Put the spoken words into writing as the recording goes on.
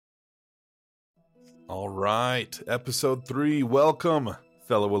All right, episode 3. Welcome,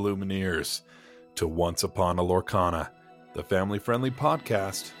 fellow Illumineers, to Once Upon a Lorcana, the family-friendly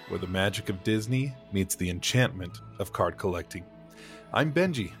podcast where the magic of Disney meets the enchantment of card collecting. I'm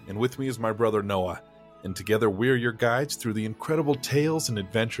Benji, and with me is my brother Noah, and together we're your guides through the incredible tales and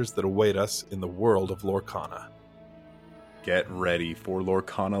adventures that await us in the world of Lorcana. Get ready for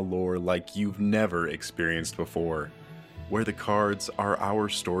Lorcana lore like you've never experienced before, where the cards are our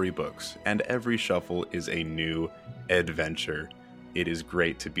storybooks, and every shuffle is a new adventure. It is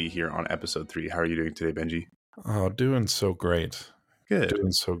great to be here on episode 3. How are you doing today, Benji? Oh, doing so great. Good.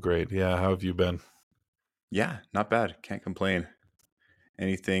 Doing so great. Yeah, how have you been? Yeah, not bad. Can't complain.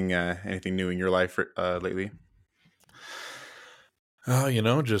 Anything new in your life lately?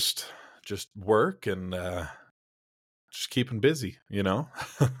 Just work and just keeping busy,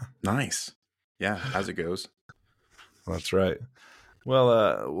 Nice. Yeah, as it goes. That's right.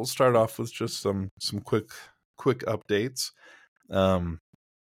 Well, we'll start off with just some quick updates.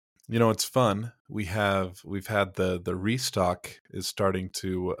 It's fun. We've had the restock is starting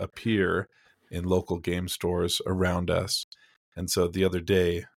to appear in local game stores around us. And so the other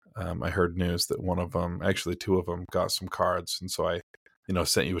day, I heard news that one of them, actually two of them, got some cards. And so I,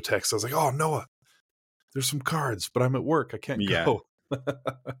 sent you a text. I was like, "Oh, Noah, there's some cards, but I'm at work. I can't go."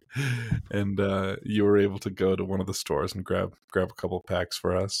 And you were able to go to one of the stores and grab a couple packs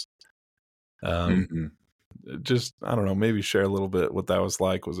for us. Just, I don't know, maybe share a little bit what that was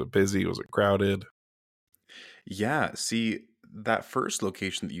like. Was it busy? Was it crowded? Yeah, see, that first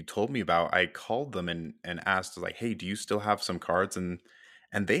location that you told me about, I called them and asked, like, "Hey, do you still have some cards?" And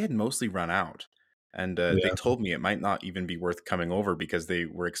they had mostly run out. And they Yeah. told me it might not even be worth coming over because they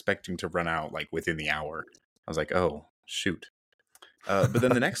were expecting to run out like within the hour. I was like, "Oh, shoot." But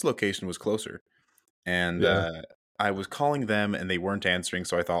then the next location was closer. And Yeah. I was calling them and they weren't answering.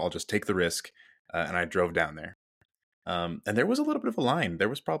 So I thought I'll just take the risk. And I drove down there. And there was a little bit of a line. There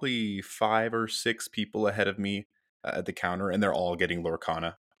was probably 5 or 6 people ahead of me at the counter, and they're all getting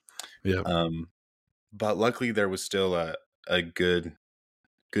Lorcana. Yeah. But luckily, there was still a good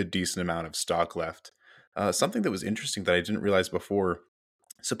decent amount of stock left. Something that was interesting that I didn't realize before,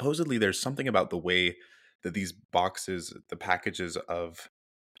 supposedly there's something about the way that these boxes, the packages of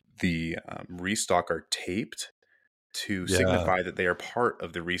the restock are taped to Yeah. signify that they are part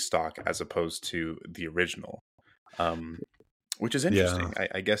of the restock as opposed to the original. Which is interesting. Yeah.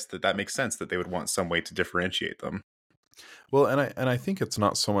 I guess that makes sense that they would want some way to differentiate them. Well, and I think it's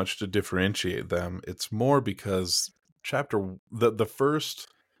not so much to differentiate them. It's more because the first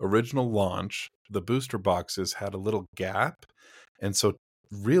original launch, the booster boxes had a little gap, and so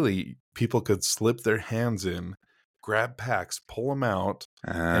really people could slip their hands in, grab packs, pull them out,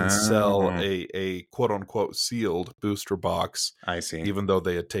 and sell a quote unquote sealed booster box. I see. Even though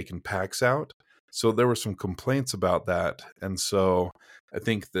they had taken packs out. So there were some complaints about that. And so I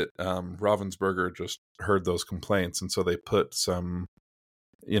think that Ravensburger just heard those complaints. And so they put some,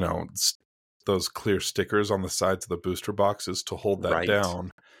 those clear stickers on the sides of the booster boxes to hold that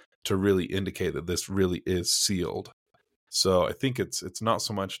down, to really indicate that this really is sealed. So I think it's not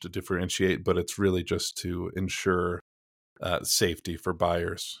so much to differentiate, but it's really just to ensure safety for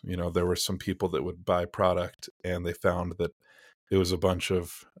buyers. There were some people that would buy product and they found that it was a bunch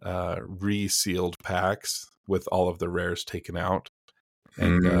of resealed packs with all of the rares taken out,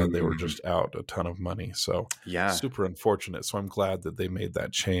 and they were just out a ton of money. So yeah, super unfortunate. So I'm glad that they made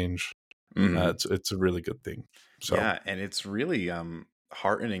that change. It's a really good thing. So yeah, and it's really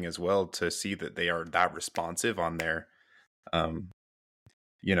heartening as well to see that they are that responsive on their, the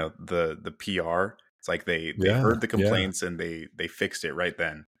PR. It's like they heard the complaints and they fixed it right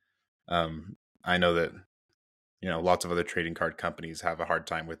then. I know that. Lots of other trading card companies have a hard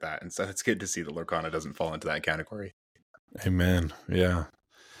time with that. And so it's good to see that Lorcana doesn't fall into that category. Amen. Yeah.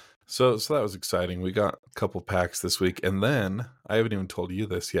 So that was exciting. We got a couple packs this week. And then, I haven't even told you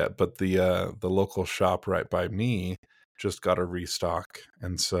this yet, but the local shop right by me just got a restock.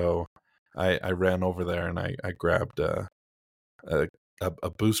 And so I ran over there and I grabbed a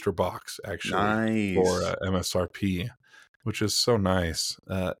booster box, actually, for MSRP, which is so nice.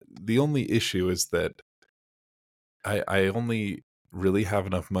 The only issue is that I only really have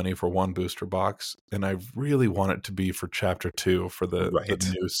enough money for one booster box, and I really want it to be for Chapter 2 for the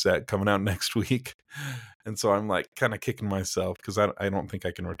new set coming out next week. And so I'm like kind of kicking myself because I don't think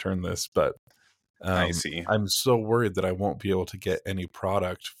I can return this, but I see. I'm so worried that I won't be able to get any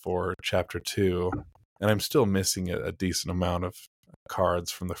product for Chapter 2, and I'm still missing a decent amount of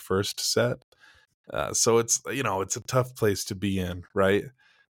cards from the first set. So it's a tough place to be in, right?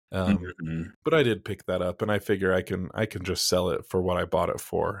 Mhm. But I did pick that up, and I figure I can just sell it for what I bought it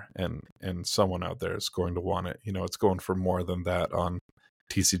for, and someone out there is going to want it. It's going for more than that on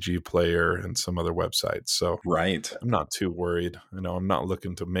TCG Player and some other websites. So Right. I'm not too worried. I'm not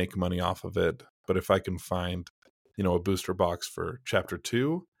looking to make money off of it. But if I can find, a booster box for Chapter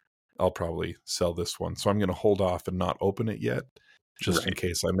 2, I'll probably sell this one. So I'm going to hold off and not open it yet, just in Right.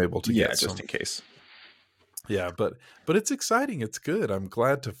 case I'm able to Yeah, get just some. in case. Yeah, but it's exciting. It's good. I'm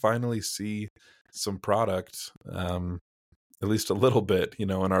glad to finally see some product, at least a little bit, in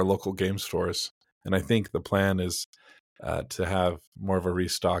our local game stores. And I think the plan is to have more of a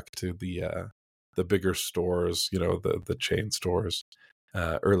restock to the bigger stores, the chain stores,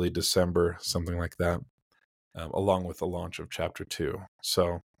 early December, something like that, along with the launch of Chapter 2.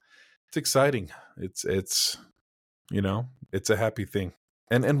 So it's exciting. It's a happy thing.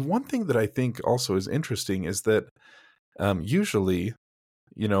 And one thing that I think also is interesting is that usually,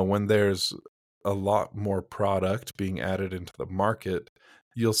 when there's a lot more product being added into the market,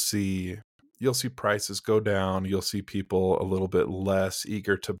 you'll see prices go down. You'll see people a little bit less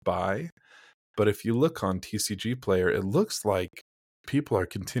eager to buy. But if you look on TCG Player, it looks like people are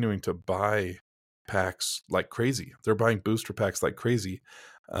continuing to buy packs like crazy. They're buying booster packs like crazy.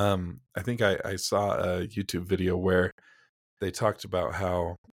 I think I saw a YouTube video where they talked about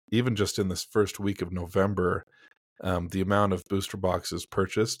how even just in this first week of November, the amount of booster boxes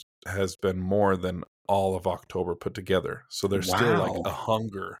purchased has been more than all of October put together. So there's still like Wow. a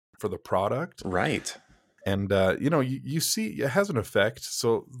hunger for the product. Right. And, you see it has an effect.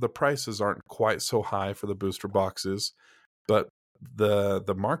 So the prices aren't quite so high for the booster boxes, but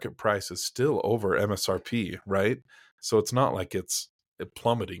the market price is still over MSRP, right? So it's not like it's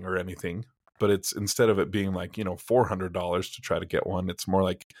plummeting or anything, but it's instead of it being like, $400 to try to get one, it's more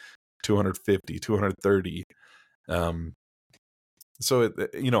like 250, 230. So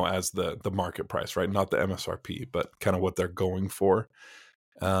as the market price, right? Not the MSRP, but kind of what they're going for.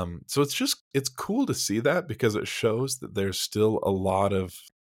 So it's cool to see that because it shows that there's still a lot of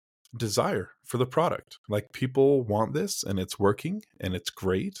desire for the product. Like people want this and it's working and it's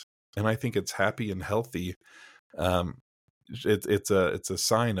great. And I think it's happy and healthy. Um, it's a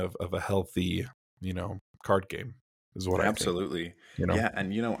sign of a healthy, card game is what I think, Absolutely. you know? Yeah,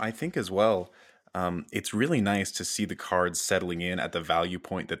 and I think as well, it's really nice to see the cards settling in at the value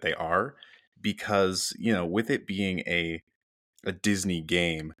point that they are, because with it being a Disney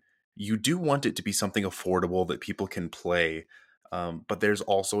game, you do want it to be something affordable that people can play. But there's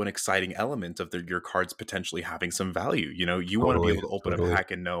also an exciting element of your cards potentially having some value. You want to be Totally. able to open a Totally.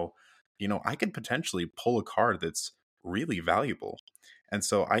 pack and know, I could potentially pull a card that's really valuable. And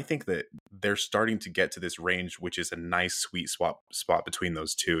so I think that they're starting to get to this range, which is a nice sweet spot between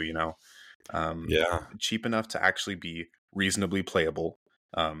those two. Um, Yeah. Cheap enough to actually be reasonably playable,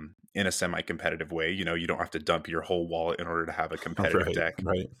 in a semi-competitive way. You don't have to dump your whole wallet in order to have a competitive Right. deck.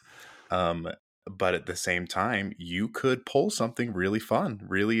 Right. Um, but at the same time, you could pull something really fun,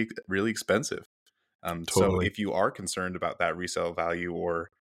 really, really expensive. So Totally. if you are concerned about that resale value, or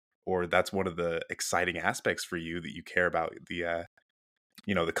that's one of the exciting aspects for you that you care about, the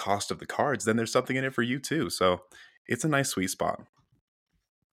cost of the cards, then there's something in it for you too. So it's a nice sweet spot.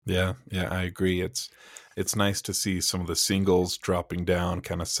 Yeah, yeah, I agree. It's nice to see some of the singles dropping down,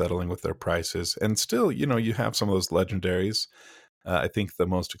 kind of settling with their prices. And still, you have some of those legendaries. I think the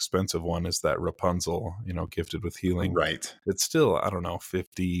most expensive one is that Rapunzel, gifted with healing. Right. It's still, I don't know,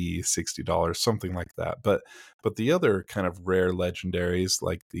 $50, $60, something like that. But the other kind of rare legendaries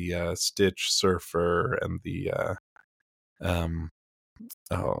like the Stitch Surfer and the um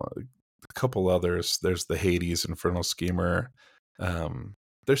oh, a couple others. There's the Hades Infernal Schemer. Um,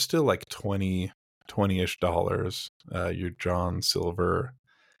 they're still like 20-ish dollars. Your John Silver.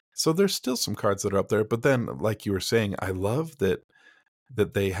 So there's still some cards that are up there. But then, like you were saying, I love that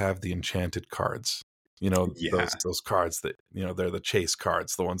they have the enchanted cards. Those Yeah. those cards that they're the chase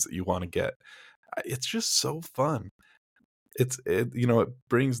cards, the ones that you want to get. It's just so fun. It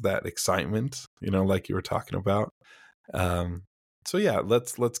brings that excitement. Like you were talking about. Um, so yeah,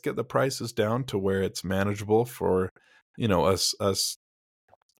 let's get the prices down to where it's manageable for, us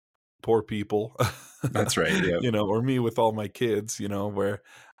poor people, That's right. Yeah. or me with all my kids, where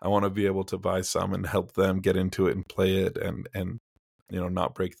I want to be able to buy some and help them get into it and play it and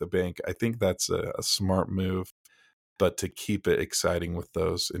not break the bank. I think that's a smart move. But to keep it exciting with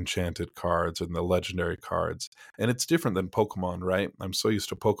those enchanted cards and the legendary cards. And it's different than Pokemon, right? I'm so used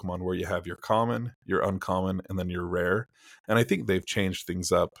to Pokemon where you have your common, your uncommon, and then your rare. And I think they've changed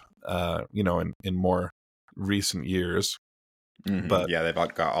things up, in more recent years. Mm-hmm. But Yeah, they've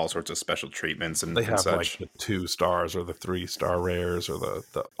got all sorts of special treatments they and have like such. the 2 stars or the 3-star rares or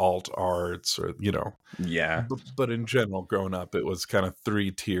the alt arts or Yeah. but in general, growing up, it was kind of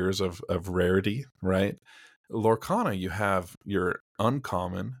 3 tiers of rarity, right? Lorcana, you have your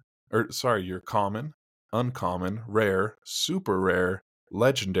uncommon, or sorry, your common, uncommon, rare, super rare,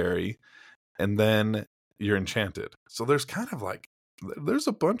 legendary, and then you're enchanted. So there's kind of like there's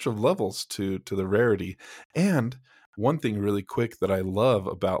a bunch of levels to the rarity. And one thing really quick that I love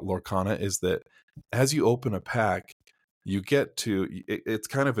about Lorcana is that as you open a pack, you get to it's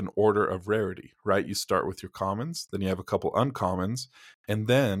kind of an order of rarity, right? You start with your commons, then you have a couple uncommons, and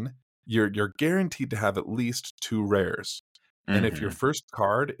then you're guaranteed to have at least 2 rares. And if your Mm-hmm. first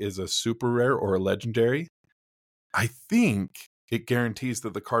card is a super rare or a legendary, I think it guarantees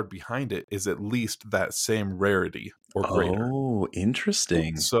that the card behind it is at least that same rarity or greater. Oh,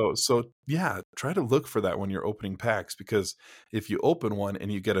 interesting. So yeah, try to look for that when you're opening packs, because if you open one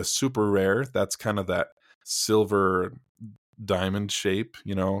and you get a super rare, that's kind of that silver diamond shape,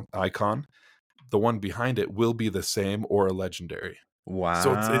 icon. The one behind it will be the same or a legendary.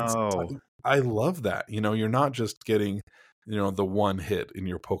 So it's Wow. I love that. You're not just getting, the one hit in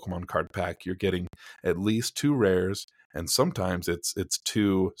your Pokemon card pack. You're getting at least 2 rares, and sometimes it's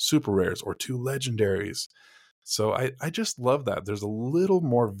 2 super rares or 2 legendaries. So I just love that. There's a little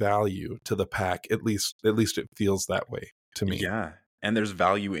more value to the pack. At least it feels that way to me. Yeah. And there's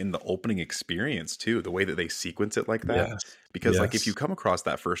value in the opening experience too, the way that they sequence it like that. Yes. Because like if you Yes. come across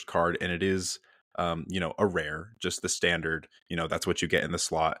that first card and it is a rare, just the standard, that's what you get in the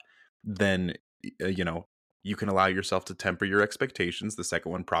slot, then you can allow yourself to temper your expectations. The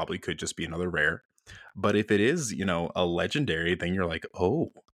second one probably could just be another rare. But if it is, a legendary, then you're like,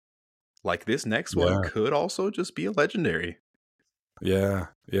 "Oh, like this next one Yeah. could also just be a legendary." Yeah.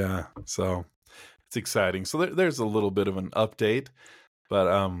 Yeah. So it's exciting. So there's a little bit of an update, but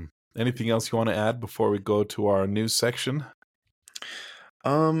anything else you want to add before we go to our news section?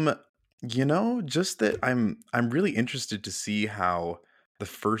 Um, just that I'm really interested to see how the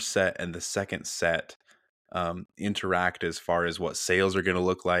first set and the second set interact as far as what sales are going to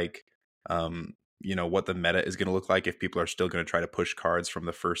look like. What the meta is going to look like if people are still going to try to push cards from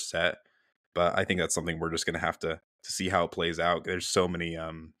the first set. But I think that's something we're just going to have to see how it plays out. There's so many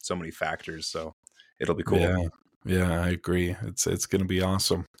factors, so it'll be cool. Yeah. Yeah, I agree. It's going to be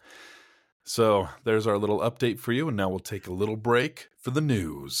awesome. So, there's our little update for you, and now we'll take a little break for the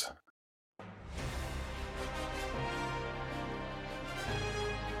news.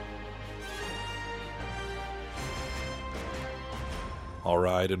 All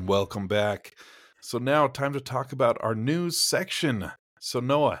right, and welcome back. So now time to talk about our news section. So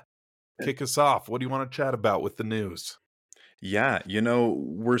Noah, kick us off. What do you want to chat about with the news? Yeah,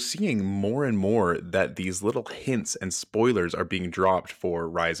 we're seeing more and more that these little hints and spoilers are being dropped for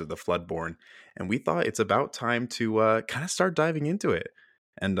Rise of the Floodborn, and we thought it's about time to kind of start diving into it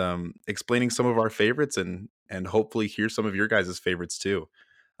and explaining some of our favorites and hopefully hear some of your guys' favorites too.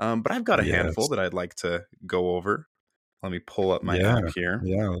 But I've got a handful Yes. that I'd like to go over. Let me pull up my Yeah. app here.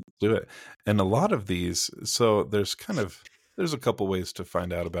 Yeah, let's do it. And a lot of these, so there's a couple ways to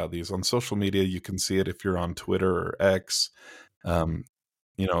find out about these. On social media, you can see it if you're on Twitter or X. Um,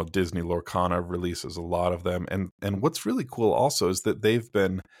 Disney Lorcana releases a lot of them. And what's really cool also is that they've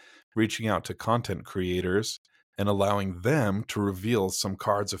been reaching out to content creators and allowing them to reveal some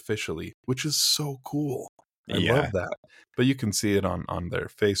cards officially, which is so cool. I Yeah, love that. But you can see it on their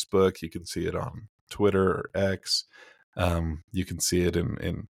Facebook, you can see it on Twitter or X. You can see it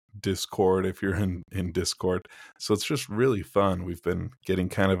in Discord if you're in Discord. So it's just really fun. We've been getting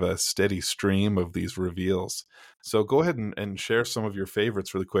kind of a steady stream of these reveals. So go ahead and share some of your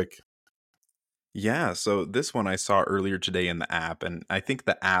favorites really quick. yeah, so this one I saw earlier today in the app, and I think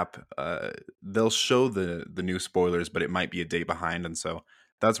the app they'll show the new spoilers, but it might be a day behind, and so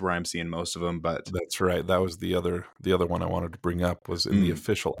that's where I'm seeing most of them. But That's right. That was the other one I wanted to bring up was in the mm,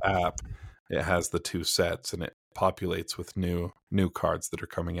 official app. It has the 2 sets and it populates with new cards that are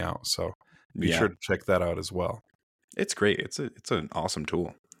coming out. So be yeah, sure to check that out as well. it's great. It's an awesome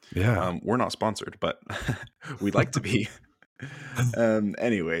tool. Yeah. We're not sponsored, but we'd like to be.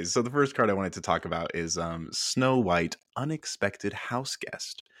 Anyways, so the first card I wanted to talk about is Snow White Unexpected House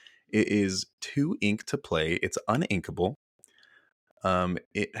Guest. It is 2 ink to play. It's uninkable.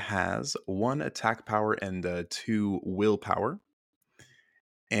 It has 1 attack power and 2 willpower.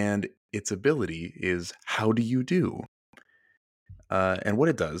 And its ability is How Do You Do? And what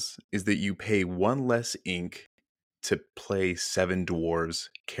it does is that you pay 1 less ink to play 7 dwarves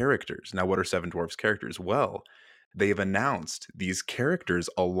characters. Now, what are 7 dwarves characters? Well, they've announced these characters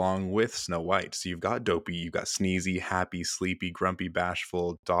along with Snow White. So you've got Dopey, you've got Sneezy, Happy, Sleepy, Grumpy,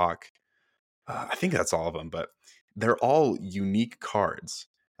 Bashful, Doc. I think that's all of them, but they're all unique cards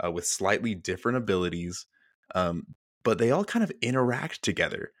with slightly different abilities, but they all kind of interact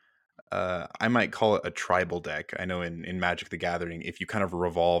together. I might call it a tribal deck. I know in Magic the Gathering, if you kind of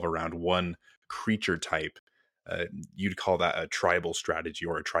revolve around one creature type, uh, you'd call that a tribal strategy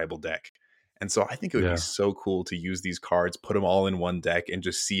or a tribal deck. And so I think it would be Yeah. so cool to use these cards, put them all in one deck, and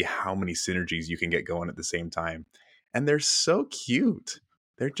just see how many synergies you can get going at the same time. And they're so cute.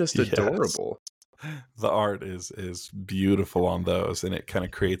 They're just Yes. adorable. The art is beautiful on those, and it kind of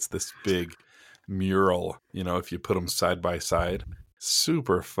creates this big mural, if you put them side by side.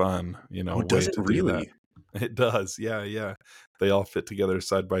 Super fun, Oh, way does it to do that. really? It does. Yeah, yeah. They all fit together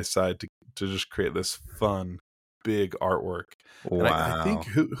side by side to just create this fun big artwork. And I think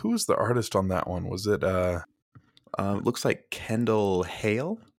Wow. who was the artist on that one? Was it Looks like Kendall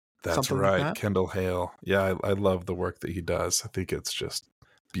Hale, that's something like right, that. Kendall Hale. Yeah, I love the work that he does. I think it's just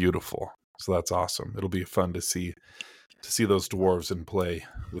beautiful. So that's awesome. It'll be fun to see those dwarves in play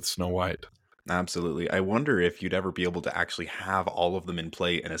with Snow White. Absolutely. I wonder if you'd ever be able to actually have all of them in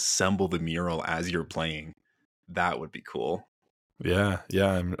play and assemble the mural as you're playing. That would be cool. Yeah,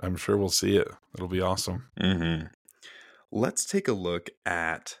 yeah, I'm sure we'll see it. It'll be awesome. Hmm. Let's take a look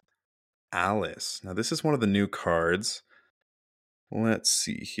at Alice. Now, this is one of the new cards. Let's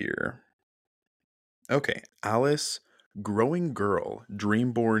see here. Okay, Alice, Growing Girl,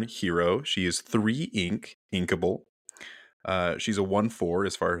 Dreamborn Hero. She is 3 ink, inkable. She's a 1/4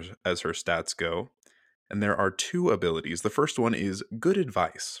 as far as her stats go. And there are 2 abilities. The first one is Good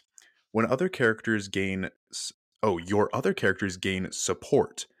Advice. When other characters gain your other characters gain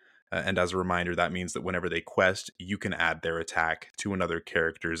support. And as a reminder, that means that whenever they quest, you can add their attack to another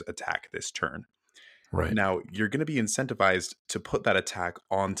character's attack this turn. Right, Now, you're going to be incentivized to put that attack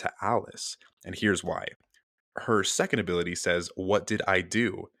onto Alice. And here's why. Her second ability says, What did I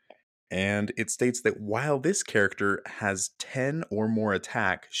do? And it states that while this character has 10 or more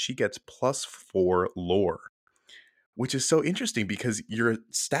attack, she gets +4 lore, which is so interesting because you're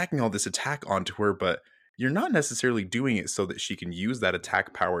stacking all this attack onto her, but you're not necessarily doing it so that she can use that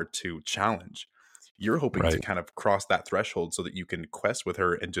attack power to challenge. You're hoping to right. kind of cross that threshold so that you can quest with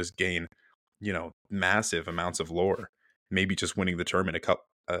her and just gain, massive amounts of lore. Maybe just winning the term in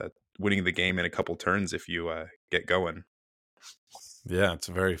winning the game in a couple turns if you get going. Yeah, it's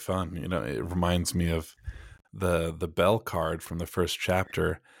very fun. It reminds me of the bell card from the first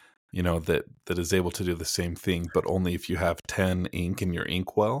chapter, that is able to do the same thing, but only if you have 10 ink in your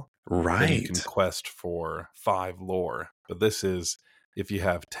inkwell, then you can Right. quest for 5 lore. But this is if you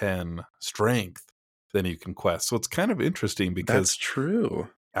have 10 strength, then you can quest. So it's kind of interesting That's because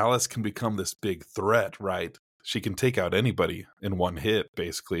true. Alice can become this big threat, right? She can take out anybody in one hit,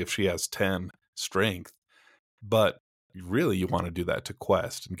 basically, if she has 10 strength. But really, you want to do that to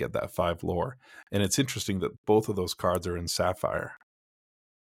quest and get that 5 lore. And it's interesting that both of those cards are in Sapphire,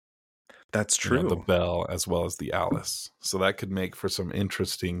 That's the true. Bell as well as the Alice. So that could make for some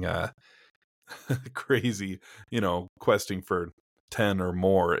interesting, crazy, questing for 10 or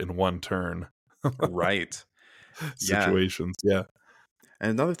more in one turn Right. Yeah. situations. Yeah.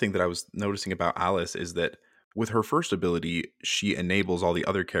 And another thing that I was noticing about Alice is that with her first ability, she enables all the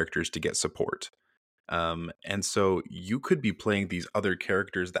other characters to get support. And so you could be playing these other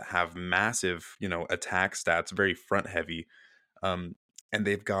characters that have massive, attack stats, very front heavy, um, and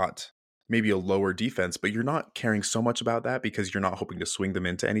they've got maybe a lower defense, but you're not caring so much about that because you're not hoping to swing them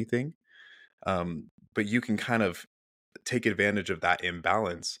into anything. But you can kind of take advantage of that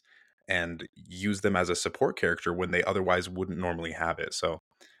imbalance and use them as a support character when they otherwise wouldn't normally have it. So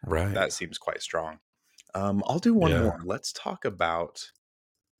Right. that seems quite strong. I'll do one Yeah. more. Let's talk about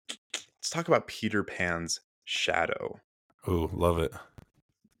Peter Pan's shadow. Oh, love it.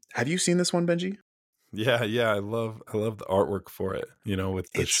 Have you seen this one, Benji? Yeah, yeah, I love the artwork for it,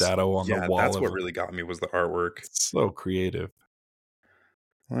 with the It's shadow on the Yeah, wall that's of what it. really got me was the artwork. It's so creative.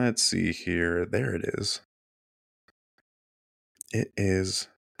 Let's see here. There it is. It is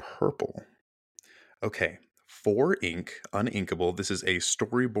purple. Okay. 4 ink, uninkable. This is a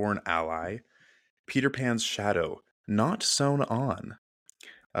Storyborn ally. Peter Pan's shadow, not sewn on.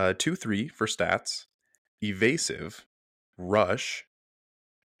 2/3 for stats. Evasive, rush,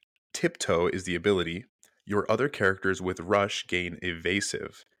 tiptoe is the ability. Your other characters with rush gain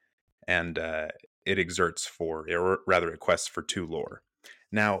evasive, and it exerts or rather, it quests for 2 lore.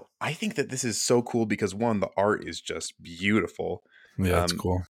 Now, I think that this is so cool because one, the art is just beautiful, Yeah, it's um,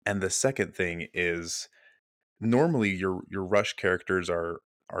 cool. and the second thing is normally your rush characters are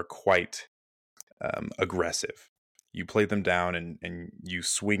quite aggressive. you play them down and you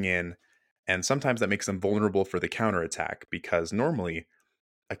swing in, and sometimes that makes them vulnerable for the counterattack because normally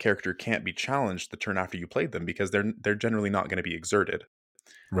a character can't be challenged the turn after you played them because they're generally not going to be exerted.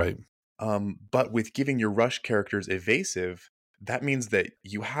 Right. But with giving your rush characters evasive, that means that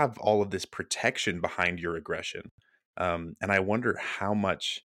you have all of this protection behind your aggression. And I wonder how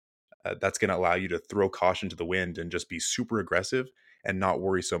much that's going to allow you to throw caution to the wind and just be super aggressive and not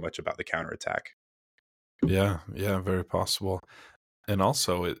worry so much about the counterattack. Yeah, yeah, very possible. And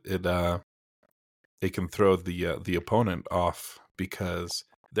also it can throw the opponent off because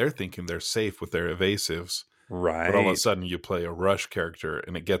they're thinking they're safe with their evasives, but all of a Right. sudden you play a rush character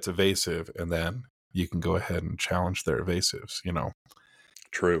and it gets evasive, and then you can go ahead and challenge their evasives, you know.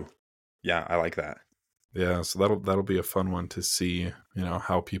 True. Yeah, I like that. Yeah, so that'll be a fun one to see, you know,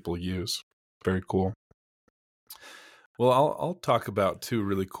 how people use. Very cool. Well, I'll talk about two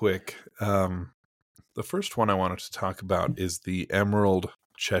really quick. The first one I wanted to talk about is the Emerald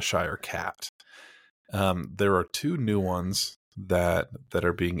Cheshire Cat. There are two new ones that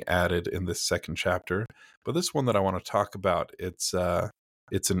are being added in this second chapter, but this one that I want to talk about, it's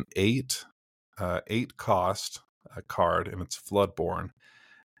an eight cost card, and it's Floodborn,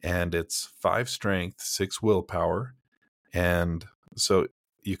 and it's 5 strength, 6 willpower, and so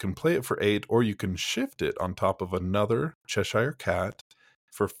you can play it for 8, or you can shift it on top of another Cheshire Cat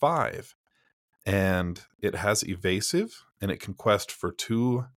for 5, and it has evasive, and it can quest for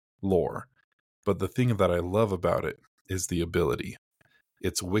 2 lore. But the thing that I love about it is the ability.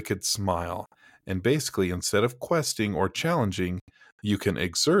 It's Wicked Smile. And basically, instead of questing or challenging, you can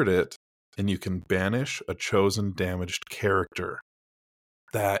exert it and you can banish a chosen damaged character.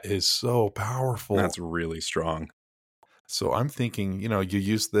 That is so powerful. That's really strong. So I'm thinking, you know, you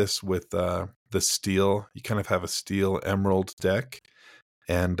use this with the steel. You kind of have a steel emerald deck.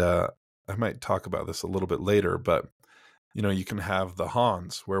 And I might talk about this a little bit later, but you know, you can have the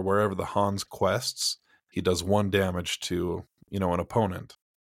Hans, where wherever the Hans quests, he does 1 damage to, you know, an opponent.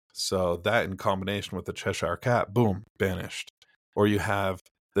 So that in combination with the Cheshire Cat, boom, banished. Or you have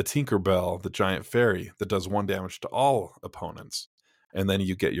the Tinkerbell, the giant fairy, that does 1 damage to all opponents. And then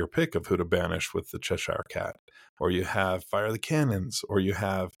you get your pick of who to banish with the Cheshire Cat. Or you have Fire the Cannons, or you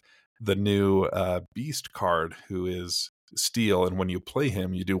have the new Beast card, who is steel, and when you play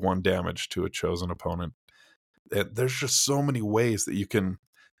him, you do 1 damage to a chosen opponent. There's just so many ways that you can,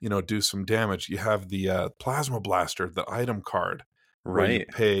 you know, do some damage. You have the Plasma Blaster, the item card, where you Right.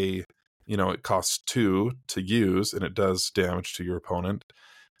 pay, you know, it costs 2 to use, and it does damage to your opponent.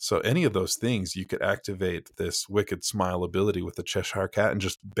 So any of those things, you could activate this Wicked Smile ability with the Cheshire Cat and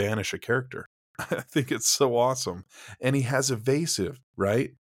just banish a character. I think it's so awesome. And he has evasive,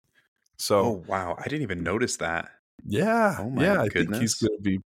 right? Oh, So wow. I didn't even notice that. yeah, Oh my yeah, I think he's goodness. going to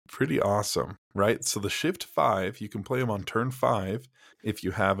be pretty awesome, right? So the shift 5, you can play him on turn 5 if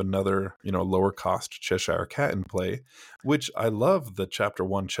you have another, you know, lower cost Cheshire Cat in play, which I love the chapter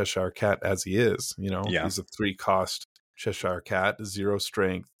 1 Cheshire Cat as he is, you know. Yeah. He's a 3 cost Cheshire Cat, 0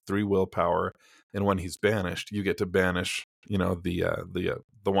 strength, 3 willpower, and when he's banished, you get to banish, you know, the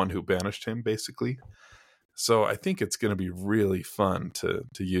one who banished him basically. So I think it's going to be really fun to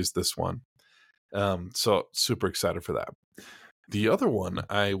use this one. So super excited for that. The other one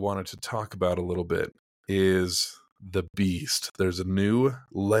I wanted to talk about a little bit is the Beast. There's a new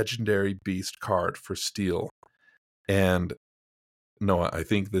legendary Beast card for Steel. And Noah, I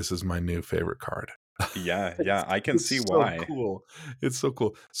think this is my new favorite card. Yeah, it's, yeah, I can see it's so why. cool. It's so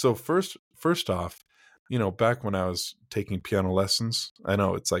cool. So first off, you know, back when I was taking piano lessons, I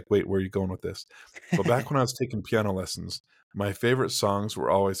know it's like, wait, where are you going with this? But back when I was taking piano lessons, my favorite songs were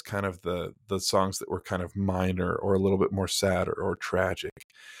always kind of the songs that were kind of minor or a little bit more sad or tragic.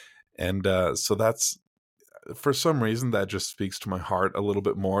 And so that's, for some reason, that just speaks to my heart a little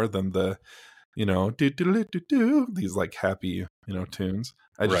bit more than the, you know, these like happy, you know, tunes.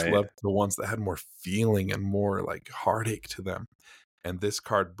 I just Right. loved the ones that had more feeling and more like heartache to them. And this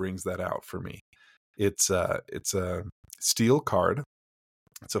card brings that out for me. It's a steel card.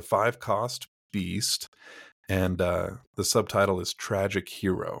 It's a 5 cost beast, and the subtitle is Tragic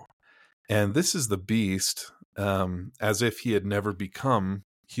Hero. And this is the beast, as if he had never become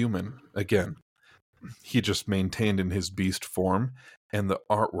human again. He just maintained in his beast form, and the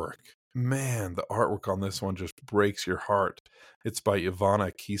artwork. Man, the artwork on this one just breaks your heart. It's by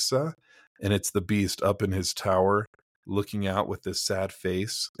Ivana Kisa, and it's the beast up in his tower, looking out with this sad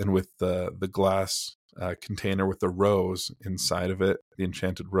face, and with the glass container with the rose inside of it, the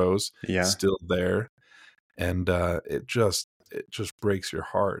enchanted rose, Yeah. still there, and it just breaks your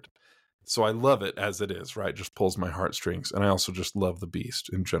heart. So I love it as it is, right? Just pulls my heartstrings, and I also just love the beast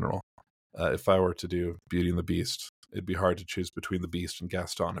in general. If I were to do Beauty and the Beast, it'd be hard to choose between the Beast and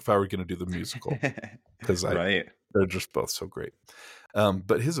Gaston if I were going to do the musical, because Right. they're just both so great.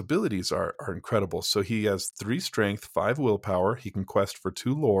 But his abilities are incredible. So he has 3 strength, 5 willpower. He can quest for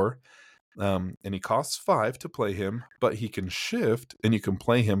 2 lore, and he costs 5 to play him, but he can shift and you can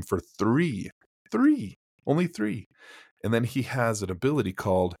play him for 3. 3. Only 3. And then he has an ability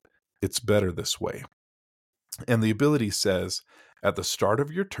called It's Better This Way. And the ability says, at the start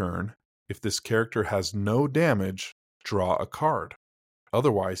of your turn, if this character has no damage, draw a card.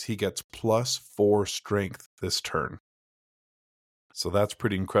 Otherwise, he gets +4 strength this turn. So that's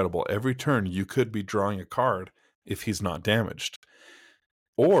pretty incredible. Every turn, you could be drawing a card if he's not damaged.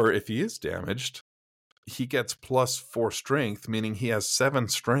 Or if he is damaged, he gets +4 strength, meaning he has 7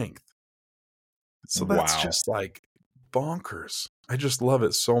 strength. So that's Wow. just like bonkers. I just love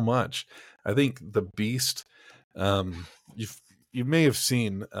it so much. I think the Beast, you may have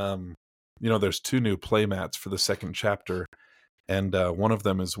seen, there's 2 new playmats for the second chapter. And one of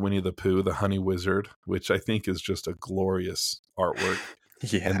them is Winnie the Pooh, the Honey Wizard, which I think is just a glorious artwork.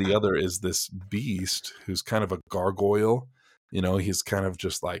 Yeah. And the other is this Beast who's kind of a gargoyle. He's kind of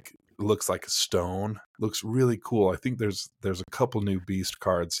just like, looks like a stone. Looks really cool. I think there's a couple new Beast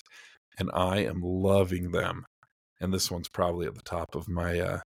cards, and I am loving them. And this one's probably at the top of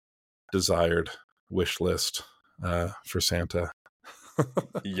my desired wish list for Santa.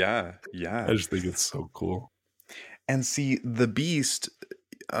 Yeah. I just think it's so cool. And see, the Beast,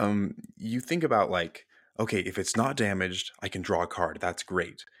 you think about like, okay, if it's not damaged, I can draw a card. That's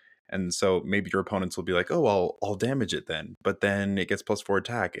great. And so maybe your opponents will be like, oh, I'll damage it then. But then it gets +4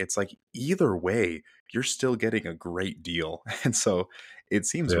 attack. It's like either way, you're still getting a great deal. And so it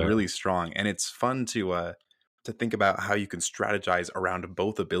seems Yeah. really strong. And it's fun to think about how you can strategize around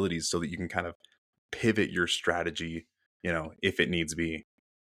both abilities so that you can kind of pivot your strategy, if it needs be.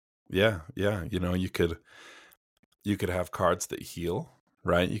 Yeah. You could have cards that heal,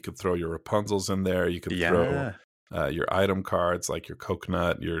 right? You could throw your Rapunzels in there. You could throw your item cards like your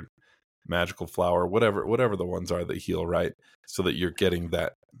coconut, your magical flower, whatever the ones are that heal, right? So that you're getting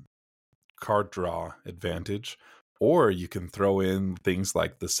that card draw advantage. Or you can throw in things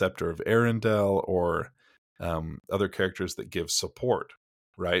like the Scepter of Arendelle or other characters that give support,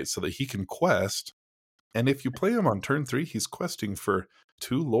 right? So that he can quest. And if you play him on turn 3, he's questing for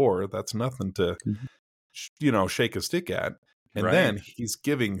 2 lore. That's nothing to shake a stick at. And Right. then he's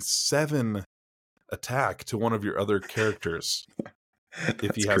giving 7 attack to one of your other characters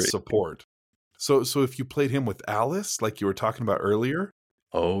if he has support. So if you played him with Alice, like you were talking about earlier,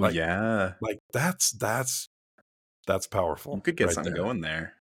 like that's powerful. You could get right something there, going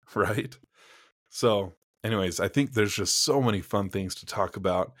there. right? So, anyways, I think there's just so many fun things to talk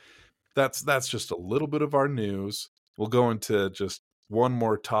about. That's just a little bit of our news. We'll go into just one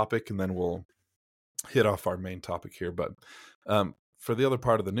more topic and then we'll hit off our main topic here. But for the other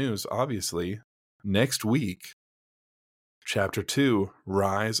part of the news, obviously, next week, Chapter 2,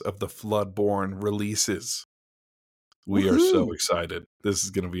 Rise of the Floodborn releases. We are so excited. This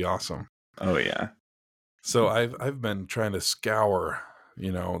is going to be awesome. Oh, yeah. So I've been trying to scour,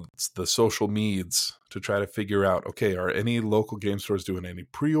 the social medias to try to figure out, okay, are any local game stores doing any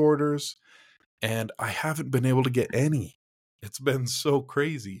pre-orders? And I haven't been able to get any. It's been so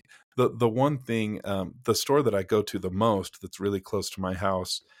crazy. The one thing, the store that I go to the most that's really close to my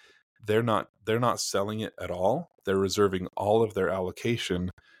house, they're not selling it at all. They're reserving all of their allocation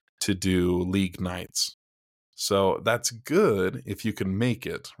to do league nights. So that's good if you can make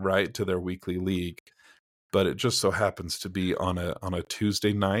it, right, to their weekly league. But it just so happens to be on a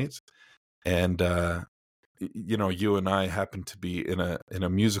Tuesday night, and you and I happen to be in a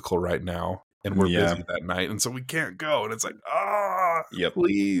musical right now, and we're busy that night, and so we can't go. And it's like,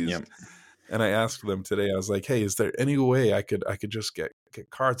 please. Yep. And I asked them today, I was like, hey, is there any way I could just get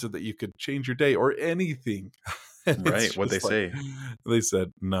cards so that you could change your day or anything? Right. What'd they say? They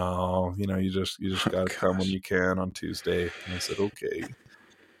said, no, you just got to come when you can on Tuesday. And I said, okay.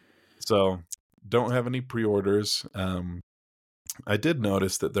 So don't have any pre-orders. I did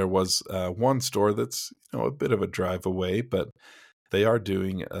notice that there was one store that's, a bit of a drive away, but they are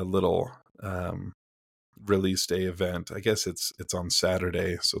doing a little release day event. I guess it's on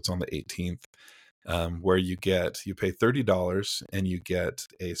Saturday, so it's on the 18th, where you pay $30 and you get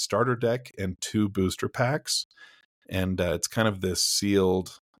a starter deck and 2 booster packs, and it's kind of this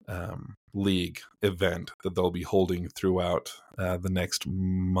sealed league event that they'll be holding throughout the next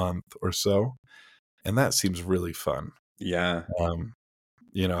month or so, and that seems really fun. Yeah.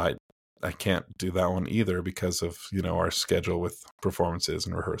 I can't do that one either because of our schedule with performances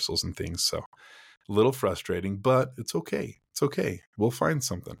and rehearsals and things, so a little frustrating, but it's okay. We'll find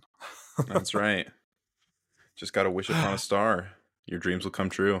something. That's right. Just got to wish upon a star. Your dreams will come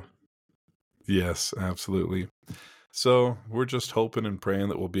true. Yes, absolutely. So we're just hoping and praying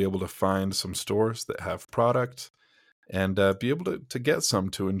that we'll be able to find some stores that have product and be able to get some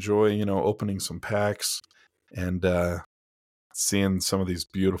to enjoy, opening some packs and seeing some of these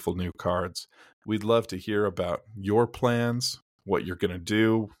beautiful new cards. We'd love to hear about your plans, what you're going to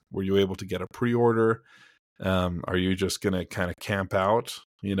do. Were you able to get a pre-order? Are you just going to kind of camp out,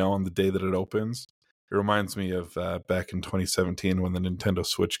 on the day that it opens? It reminds me of back in 2017 when the Nintendo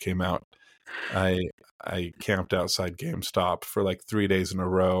Switch came out. I I camped outside GameStop for like 3 days in a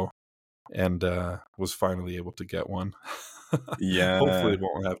row and was finally able to get one. Hopefully, Yeah, we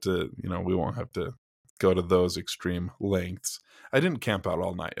won't have to go to those extreme lengths. I didn't camp out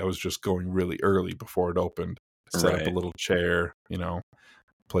all night. I was just going really early before it opened, set up a right. little chair,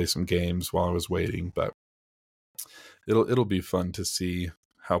 play some games while I was waiting. But it'll be fun to see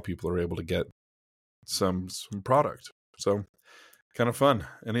how people are able to get some product. So kind of fun.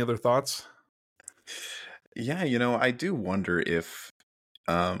 Any other thoughts? Yeah, I do wonder if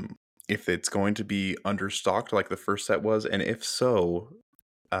it's going to be understocked like the first set was, and if so,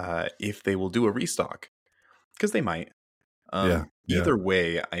 if they will do a restock, because they might. Yeah, yeah, Either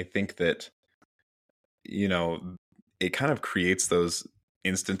way, I think that you know it kind of creates those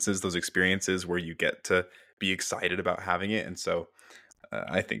instances, those experiences where you get to be excited about having it, and so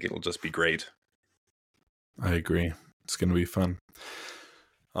I think it'll just be great. I agree. It's going to be fun.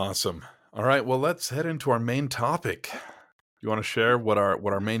 Awesome. All right, well, let's head into our main topic. You want to share what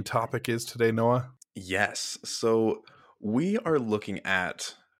our main topic is today, Noah? Yes, so we are looking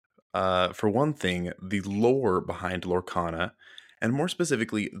at, for one thing, the lore behind Lorcana, and more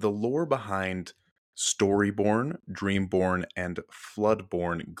specifically, the lore behind Storyborn, Dreamborn, and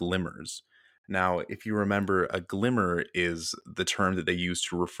Floodborn glimmers. Now, if you remember, a glimmer is the term that they use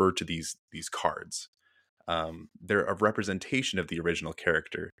to refer to these cards. They're a representation of the original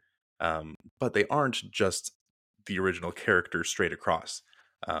character, but they aren't just the original character straight across.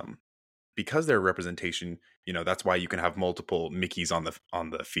 Um, because they're a representation, that's why you can have multiple Mickeys on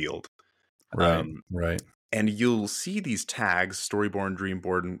the field. Right, Um, right, and you'll see these tags, Storyborn,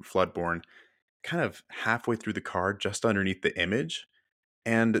 Dreamborn, Floodborn, kind of halfway through the card, just underneath the image,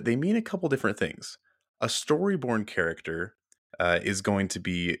 and they mean a couple different things. A Storyborn character is going to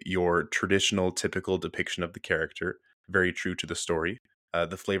be your traditional, typical depiction of the character, very true to the story.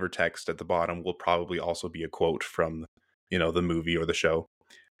 The flavor text at the bottom will probably also be a quote from, the movie or the show.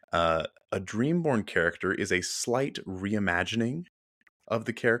 A Dreamborn character is a slight reimagining of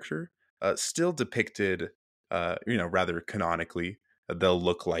the character, still depicted, rather canonically. They'll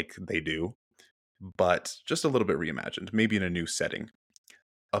look like they do, but just a little bit reimagined, maybe in a new setting.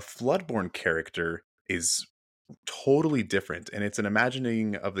 A Floodborn character is totally different, and it's an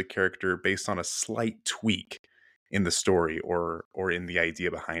imagining of the character based on a slight tweak in the story or in the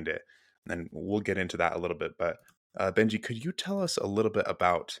idea behind it. And we'll get into that a little bit. But Benji, could you tell us a little bit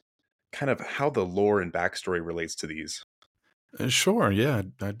about kind of how the lore and backstory relates to these? Sure. Yeah,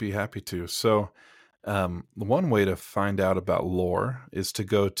 I'd be happy to. So, one way to find out about lore is to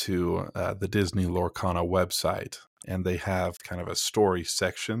go to the Disney Lorcana website, and they have kind of a story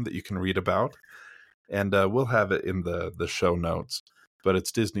section that you can read about, and we'll have it in the show notes. But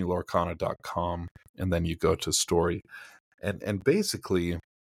it's DisneyLorcana.com, and then you go to story, and basically,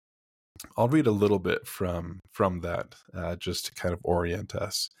 I'll read a little bit from that just to kind of orient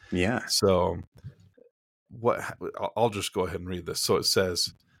us. Yeah. So, I'll just go ahead and read this. So it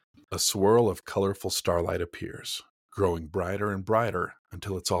says, a swirl of colorful starlight appears, growing brighter and brighter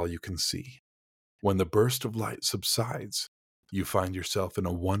until it's all you can see. When the burst of light subsides, you find yourself in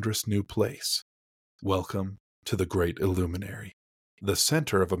a wondrous new place. Welcome to the Great Illuminary, the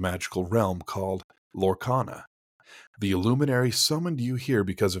center of a magical realm called Lorcana. The Illuminary summoned you here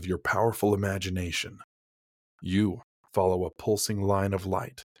because of your powerful imagination. You follow a pulsing line of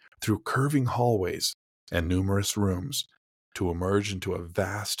light through curving hallways and numerous rooms to emerge into a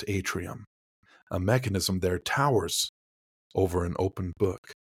vast atrium. A mechanism there towers over an open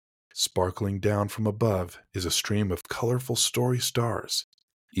book. Sparkling down from above is a stream of colorful story stars,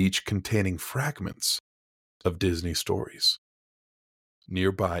 each containing fragments of Disney stories.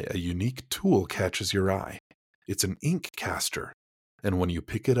 Nearby, a unique tool catches your eye. It's an ink caster, and when you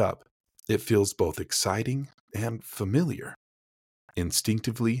pick it up, it feels both exciting and familiar.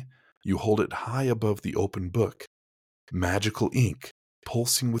 Instinctively, you hold it high above the open book. Magical ink,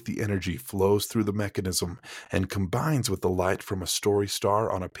 pulsing with the energy, flows through the mechanism and combines with the light from a story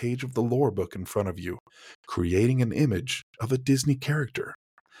star on a page of the lore book in front of you, creating an image of a Disney character.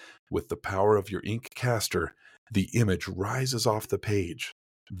 With the power of your ink caster, the image rises off the page.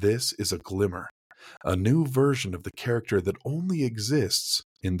 This is a glimmer, a new version of the character that only exists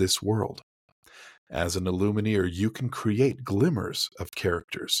in this world. As an Illumineer, you can create glimmers of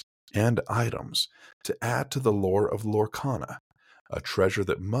characters and items to add to the lore of Lorcana, a treasure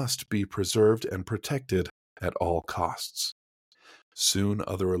that must be preserved and protected at all costs. Soon,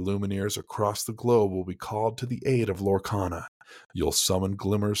 other Illumineers across the globe will be called to the aid of Lorcana. You'll summon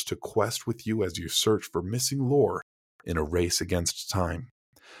glimmers to quest with you as you search for missing lore in a race against time.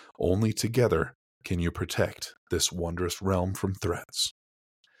 Only together can you protect this wondrous realm from threats.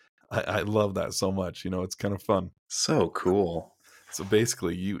 I love that so much. It's kind of fun. So cool. So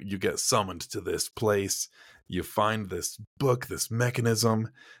basically, you get summoned to this place. You find this book, this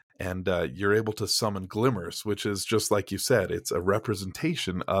mechanism, and you're able to summon glimmers, which is just like you said. It's a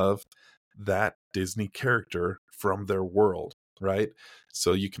representation of that Disney character from their world, right?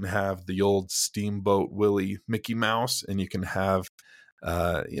 So you can have the old Steamboat Willie Mickey Mouse, and you can have,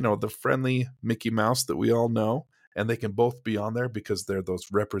 the friendly Mickey Mouse that we all know, and they can both be on there because they're those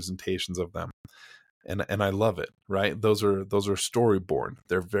representations of them. And I love it, right? Those are Storyborn.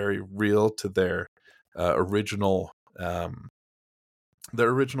 They're very real to their original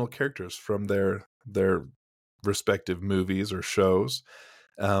characters from their respective movies or shows.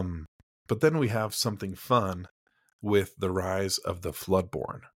 But then we have something fun with the rise of the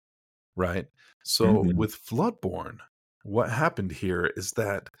Floodborn, right? So with Floodborn, what happened here is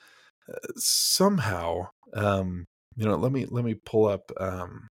that somehow, let me pull up.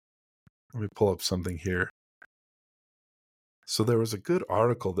 Let me pull up something here. So there was a good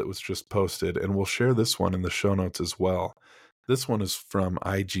article that was just posted, and we'll share this one in the show notes as well. This one is from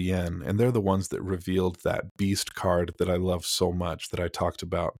IGN, and they're the ones that revealed that Beast card that I love so much that I talked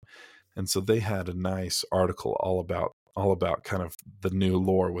about. And so they had a nice article all about kind of the new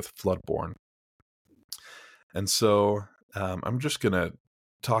lore with Floodborn. And so I'm just going to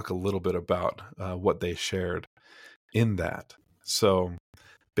talk a little bit about what they shared in that. So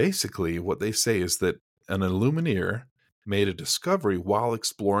basically, what they say is that an Illumineer made a discovery while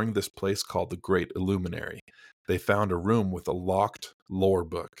exploring this place called the Great Illuminary. They found a room with a locked lore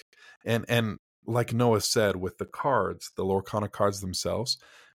book. And like Noah said, with the cards, the Lorcana cards themselves,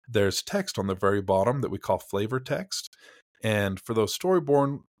 there's text on the very bottom that we call flavor text. And for those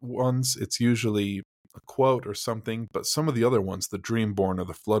Storyborn ones, it's usually a quote or something. But some of the other ones, the Dreamborn or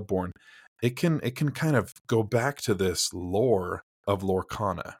the Floodborn, it can kind of go back to this lore of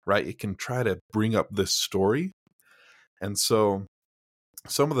Lorcana, right? It can try to bring up this story. And so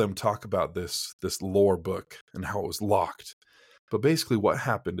some of them talk about this lore book and how it was locked. But basically what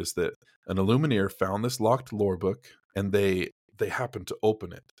happened is that an Illumineer found this locked lore book, and they happened to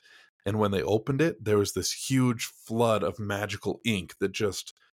open it. And when they opened it, there was this huge flood of magical ink that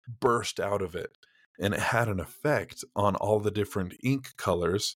just burst out of it. And it had an effect on all the different ink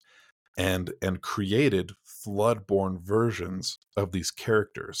colors and created Floodborn versions of these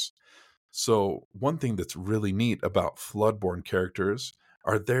characters. So one thing that's really neat about Floodborn characters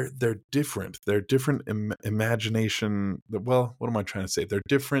are they're different. They're different imagination. Well, what am I trying to say? They're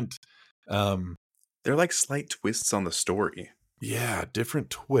different. They're like slight twists on the story. Yeah, different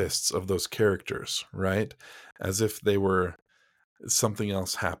twists of those characters, right? As if they were something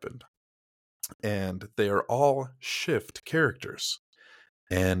else happened. And they are all shift characters.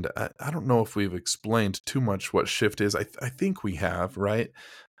 And I don't know if we've explained too much what shift is. I think we have, right?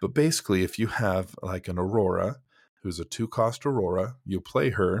 But basically, if you have like an Aurora, who's a 2-cost Aurora, you play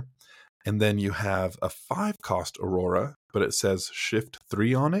her, and then you have a 5-cost Aurora, but it says shift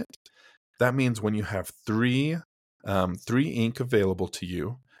 3 on it. That means when you have three ink available to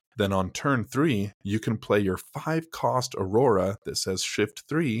you, then on turn 3, you can play your 5-cost Aurora that says shift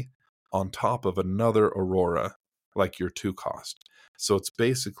 3 on top of another Aurora, like your 2-cost. So it's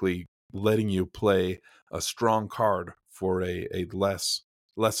basically letting you play a strong card for a less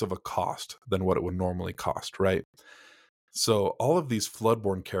of a cost than what it would normally cost, right? So all of these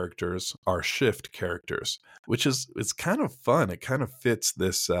Floodborn characters are shift characters, which it's kind of fun. It kind of fits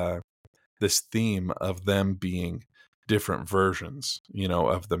this this theme of them being different versions,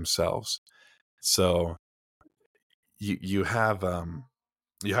 of themselves. So you have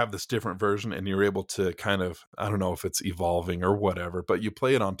this different version, and you're able to kind of, I don't know if it's evolving or whatever, but you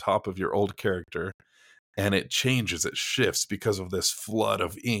play it on top of your old character, and it changes, it shifts because of this flood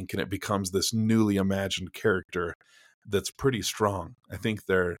of ink, and it becomes this newly imagined character that's pretty strong. I think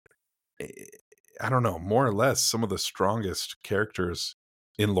they're, I don't know, more or less some of the strongest characters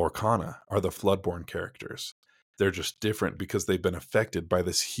in Lorcana are the Floodborn characters. They're just different because they've been affected by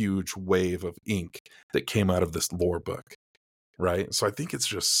this huge wave of ink that came out of this lore book. Right. So I think it's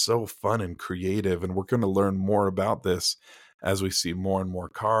just so fun and creative. And we're going to learn more about this as we see more and more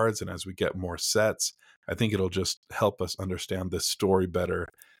cards and as we get more sets, I think it'll just help us understand this story better.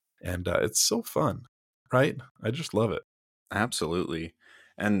 And it's so fun, right? I just love it. Absolutely.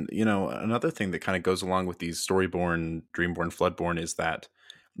 And, you know, another thing that kind of goes along with these Storyborn, Dreamborn, Floodborn is that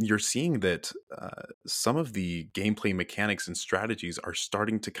you're seeing that some of the gameplay mechanics and strategies are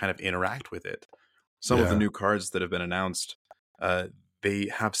starting to kind of interact with it. Some of the Yeah. new cards that have been announced, uh, they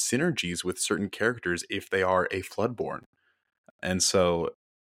have synergies with certain characters if they are a Floodborn. And so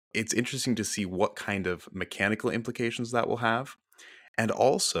it's interesting to see what kind of mechanical implications that will have. And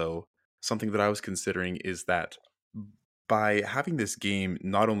also, something that I was considering is that by having this game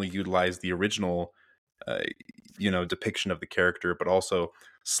not only utilize the original, uh, depiction of the character, but also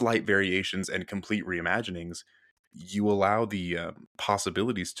slight variations and complete reimaginings, you allow the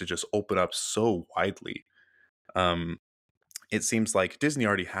possibilities to just open up so widely. Um, it seems like Disney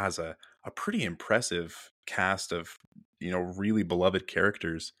already has a pretty impressive cast of really beloved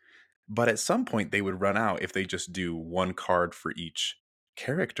characters, but at some point, they would run out if they just do one card for each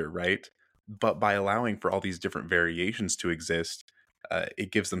character, right? But by allowing for all these different variations to exist,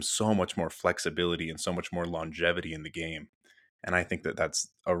 it gives them so much more flexibility and so much more longevity in the game. And I think that that's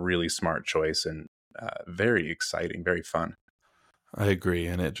a really smart choice and very exciting, very fun. I agree,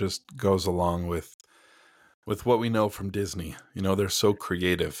 and it just goes along with what we know from Disney. You know, they're so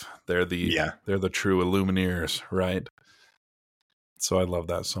creative. Yeah. They're the true Illumineers, right? So I love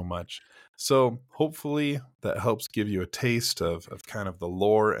that so much. So hopefully that helps give you a taste of kind of the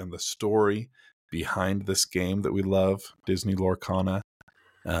lore and the story behind this game that we love, Disney Lorcana.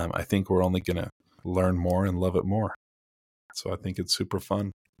 I think we're only going to learn more and love it more. So I think it's super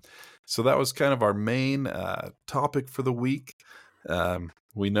fun. So that was kind of our main topic for the week.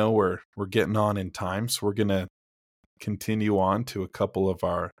 We know we're getting on in time, so we're going to continue on to a couple of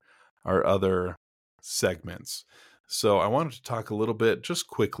our other segments. So I wanted to talk a little bit just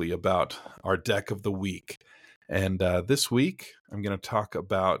quickly about our deck of the week. And this week, I'm going to talk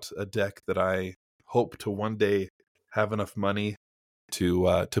about a deck that I hope to one day have enough money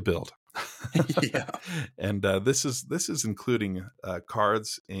to build. Yeah. And this is including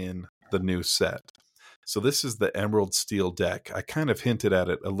cards in the new set. So this is the Emerald Steel deck. I kind of hinted at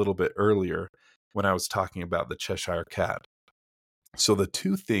it a little bit earlier when I was talking about the Cheshire Cat. So the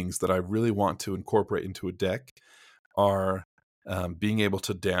two things that I really want to incorporate into a deck are being able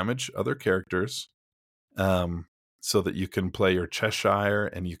to damage other characters, so that you can play your Cheshire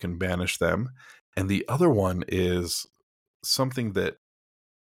and you can banish them. And the other one is something that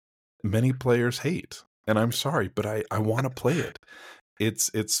many players hate. And I'm sorry, but I want to play it.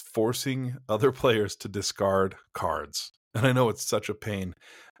 It's forcing other players to discard cards. And I know it's such a pain.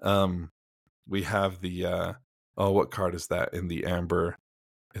 We have the what card is that in the amber?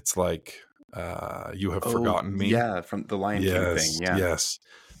 It's like you have Oh, forgotten me. yeah, from the Lion King thing. Yes, Yeah. yes.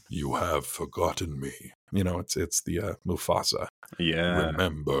 You have forgotten me. You know, it's the Mufasa. Yeah.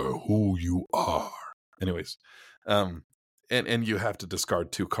 Remember who you are. Anyways, um, and you have to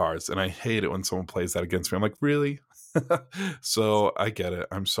discard two cards, and I hate it when someone plays that against me. I'm like, really? So I get it.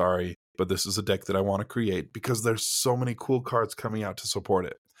 I'm sorry, but this is a deck that I want to create because there's so many cool cards coming out to support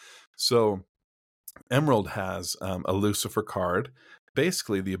it. So Emerald has a Lucifer card.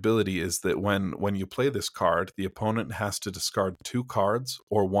 Basically, the ability is that when you play this card, the opponent has to discard two cards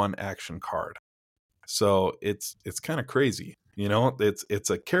or one action card. So it's kind of crazy, you know. It's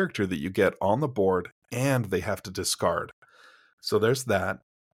a character that you get on the board, and they have to discard. So there's that,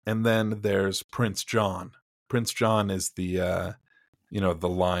 and then there's Prince John. Prince John is the the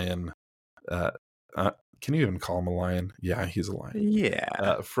lion. Uh, can you even call him a lion? Yeah, he's a lion.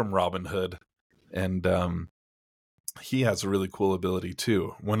 Yeah. From Robin Hood, and he has a really cool ability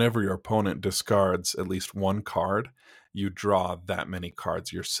too. Whenever your opponent discards at least one card, you draw that many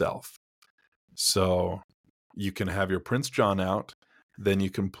cards yourself. So you can have your Prince John out, then you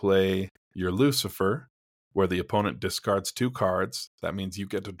can play your Lucifer, where the opponent discards two cards. That means you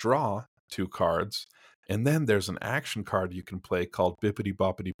get to draw two cards. And then there's an action card you can play called Bippity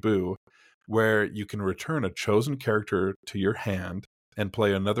Boppity Boo, where you can return a chosen character to your hand and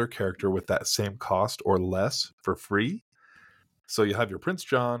play another character with that same cost or less for free. So you have your Prince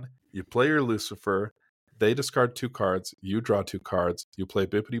John, you play your Lucifer, they discard two cards, you draw two cards, you play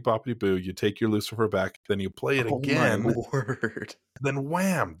Bippity Boppity Boo, you take your Lucifer back, then you play it Oh my again, word. then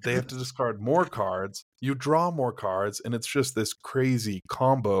wham, they have to discard more cards, you draw more cards, and it's just this crazy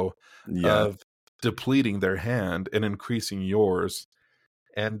combo Yeah. of depleting their hand and increasing yours.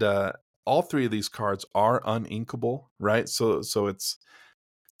 And all three of these cards are uninkable, right? So it's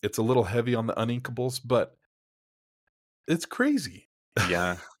a little heavy on the uninkables, but it's crazy.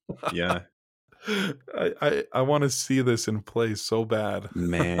 Yeah. Yeah. I want to see this in play so bad.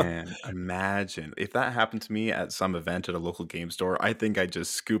 Man, imagine if that happened to me at some event at a local game store. I think I'd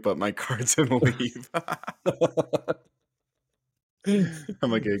just scoop up my cards and leave.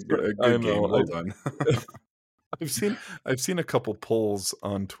 I'm like a I good game. know. Well done. I've seen I've seen a couple polls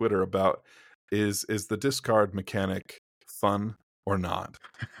on Twitter about is the discard mechanic fun or not?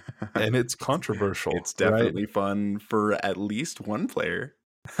 And it's controversial, It's right? definitely fun for at least one player.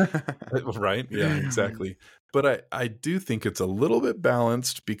 Right? Yeah, exactly. But I do think it's a little bit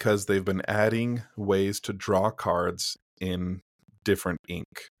balanced because they've been adding ways to draw cards in different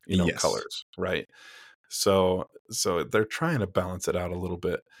ink, Yes. colors, right? So they're trying to balance it out a little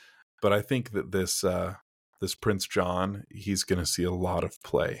bit. But I think that this Prince John, he's going to see a lot of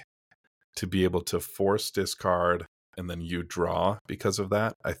play to be able to force discard and then you draw because of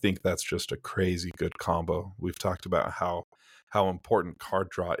that. I think that's just a crazy good combo. We've talked about how important card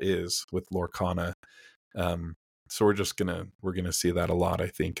draw is with Lorcana. So we're gonna see that a lot, I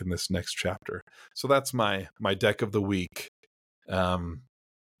think, in this next chapter. So that's my deck of the week.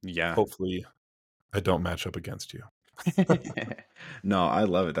 Yeah. Hopefully I don't match up against you. No, I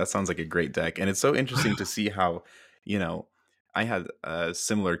love it. That sounds like a great deck. And it's so interesting to see how, you know, I had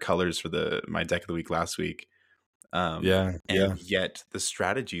similar colors for the my deck of the week last week. Yeah, And yeah. yet the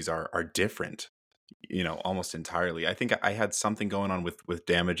strategies are different, almost entirely. I think I had something going on with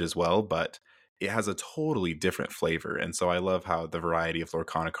damage as well, but it has a totally different flavor. And so I love how the variety of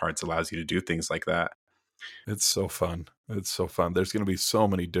Lorcana cards allows you to do things like that. It's so fun. It's so fun. There's going to be so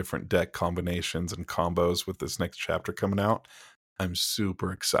many different deck combinations and combos with this next chapter coming out. I'm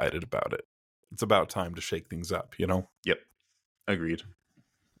super excited about it. It's about time to shake things up. Yep. Agreed.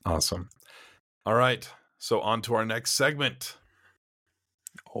 Awesome. All right. So on to our next segment.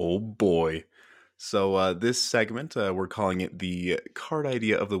 Oh boy. So this segment, we're calling it the card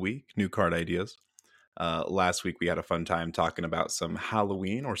idea of the week, new card ideas. Last week we had a fun time talking about some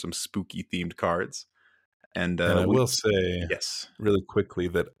Halloween or some spooky themed cards. And And I we will say yes. really quickly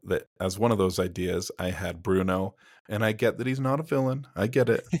that as one of those ideas, I had Bruno, and I get that he's not a villain. I get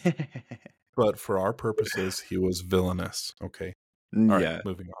it. But for our purposes, he was villainous. Okay. All right. Yeah.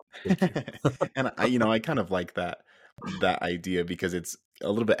 Moving on. Thank you. And I kind of like that idea because it's a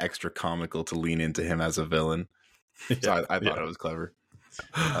little bit extra comical to lean into him as a villain. So Yeah. I thought Yeah. it was clever.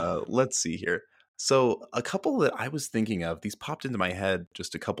 Let's see here. So a couple that I was thinking of, these popped into my head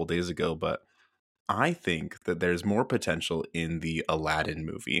just a couple days ago, but I think that there's more potential in the Aladdin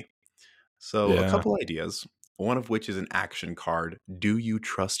movie. So a Yeah. couple ideas, one of which is an action card. Do you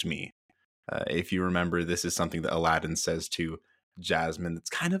trust me? If you remember, this is something that Aladdin says to Jasmine. It's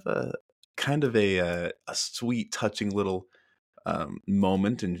kind of a sweet, touching little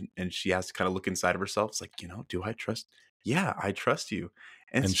moment, and she has to kind of look inside of herself. It's like, do I trust? Yeah, I trust you.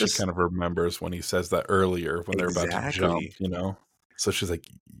 And it's And she just kind of remembers when he says that earlier when they're about to exactly jump. So she's like,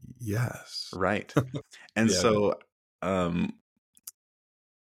 yes. right. And Yeah. so, um,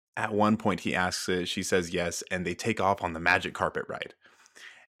 at one point, she says yes, and they take off on the magic carpet ride.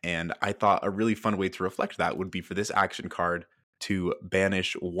 And I thought a really fun way to reflect that would be for this action card to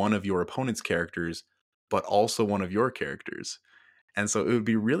banish one of your opponent's characters, but also one of your characters. And so it would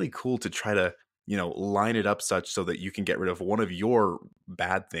be really cool to try to, line it up such so that you can get rid of one of your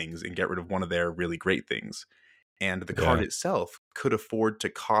bad things and get rid of one of their really great things. And the card Yeah. itself could afford to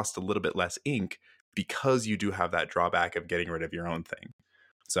cost a little bit less ink because you do have that drawback of getting rid of your own thing.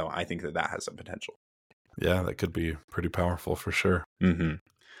 So I think that has some potential. Yeah. That could be pretty powerful for sure. Mm-hmm.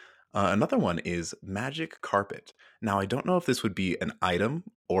 Another one is Magic Carpet. Now, I don't know if this would be an item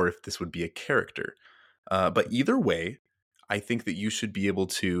or if this would be a character, but either way, I think that you should be able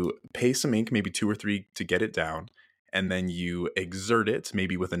to pay some ink, maybe 2 or 3 to get it down, and then you exert it,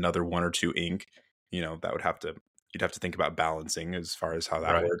 maybe with another 1 or 2 ink. That you'd have to think about balancing as far as how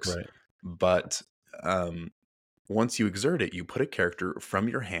that Right. works. Right. But um, once you exert it, you put a character from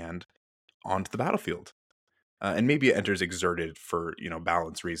your hand onto the battlefield. And maybe it enters exerted for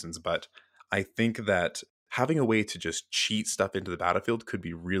balance reasons, but I think that having a way to just cheat stuff into the battlefield could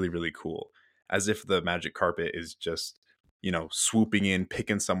be really, really cool. As if the magic carpet is just swooping in,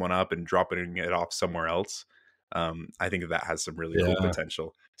 picking someone up, and dropping it off somewhere else. I think that has some really cool Yeah.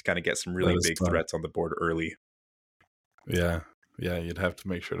 potential to kind of get some That really is big fun. threats on the board early. Yeah. Yeah. You'd have to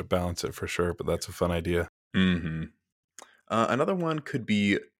make sure to balance it for sure, but that's a fun idea. Hmm. Another one could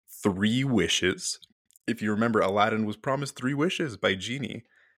be 3 wishes. If you remember, Aladdin was promised 3 wishes by Genie.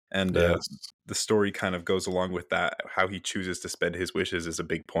 And Yes. the story kind of goes along with that. How he chooses to spend his wishes is a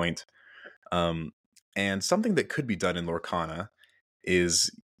big point. Um, and something that could be done in Lorcana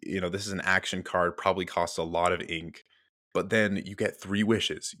is, this is an action card, probably costs a lot of ink. But then you get 3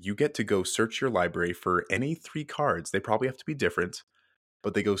 wishes. You get to go search your library for any 3 cards. They probably have to be different,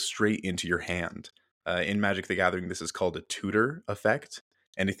 but they go straight into your hand. In Magic the Gathering, this is called a tutor effect.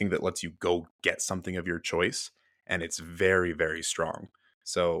 Anything that lets you go get something of your choice. And it's very, very strong.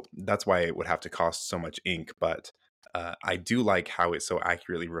 So that's why it would have to cost so much ink. But I do like how it so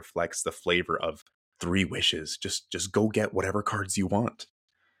accurately reflects the flavor of 3 wishes. Just go get whatever cards you want.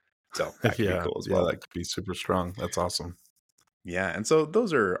 So that could be Yeah, cool as yeah, well. that could be super strong. That's awesome. Yeah, and so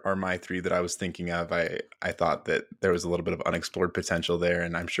those are my 3 that I was thinking of. I thought that there was a little bit of unexplored potential there,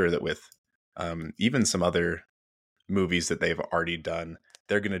 and I'm sure that with even some other movies that they've already done,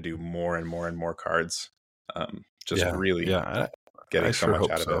 they're going to do more and more and more cards. Just Yeah, really yeah, I getting so sure much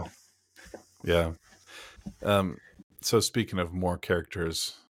hope out of it. so. Yeah. So speaking of more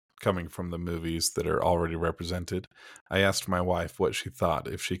characters coming from the movies that are already represented, I asked my wife what she thought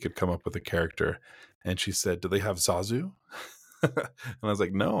if she could come up with a character, and she said, "Do they have Zazu?" And I was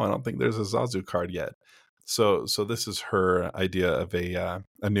like, "No, I don't think there's a Zazu card yet." So this is her idea of a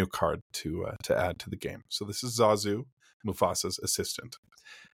new card to add to the game. So this is Zazu, Mufasa's assistant,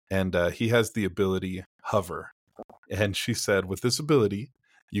 and he has the ability Hover. And she said, with this ability,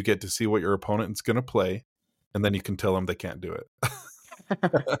 you get to see what your opponent's going to play, and then you can tell them they can't do it.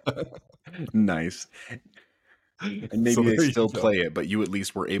 Nice. And So maybe they there you still go. play it, but you at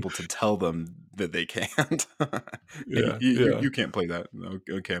least were able to tell them that they can't. Hey, Yeah, you, yeah. you can't play that.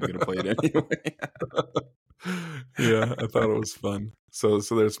 Okay, I'm going to play it anyway. Yeah, I thought it was fun. So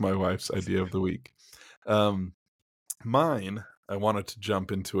there's my wife's idea of the week. Um, Mine, I wanted to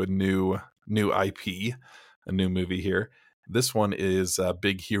jump into a new IP, a new movie here. This one is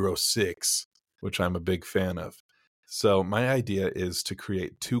Big Hero 6, which I'm a big fan of. So my idea is to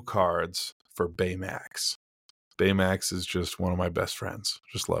create 2 cards for Baymax. Baymax is just one of my best friends.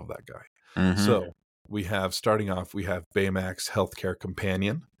 Just love that guy. Mm-hmm. So we have, starting off, we have Baymax Healthcare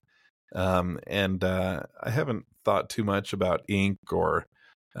Companion. And I haven't thought too much about ink or,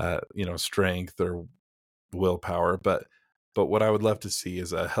 strength or willpower, but what I would love to see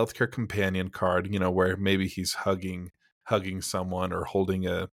is a healthcare companion card, where maybe he's hugging someone or holding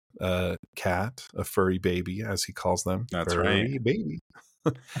a cat, a furry baby, as he calls them, That's right. furry baby.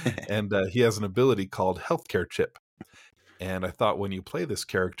 And he has an ability called Healthcare Chip. And I thought when you play this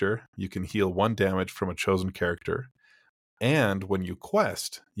character, you can heal 1 damage from a chosen character. And when you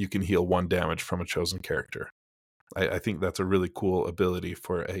quest, you can heal 1 damage from a chosen character. I think that's a really cool ability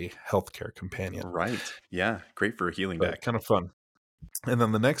for a healthcare companion. Right. Yeah. Great for a healing So deck. kind of fun. And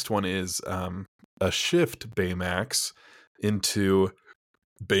then the next one is a shift Baymax into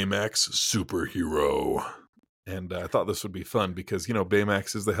Baymax Superhero. And I thought this would be fun because,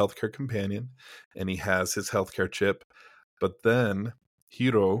 Baymax is the healthcare companion and he has his healthcare chip. But then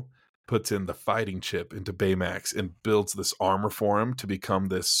Hiro puts in the fighting chip into Baymax and builds this armor for him to become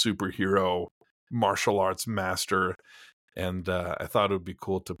this superhero martial arts master. And I thought it would be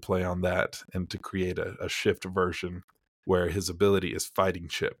cool to play on that and to create a shift version where his ability is fighting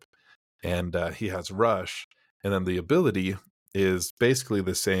chip. And he has rush. And then the ability is basically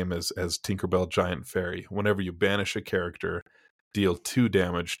the same as Tinkerbell Giant Fairy. Whenever you banish a character, deal 2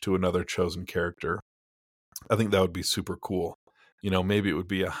 damage to another chosen character. I think that would be super cool. Maybe it would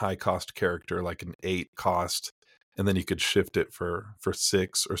be a high cost character, like an 8 cost, and then you could shift it for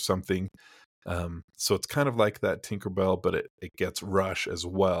 6 or something. So it's kind of like that Tinkerbell, but it gets rush as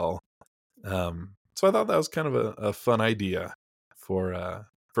well. So I thought that was kind of a fun idea for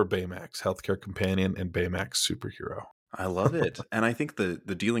Baymax Healthcare Companion and Baymax Superhero. I love it. And I think the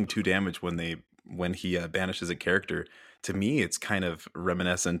dealing 2 damage when he banishes a character, to me it's kind of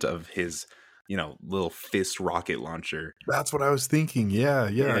reminiscent of his, little fist rocket launcher. That's what I was thinking. Yeah,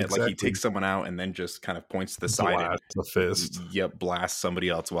 Yeah, like he exactly. takes someone out and then just kind of points to the side and Blast the fist. blast somebody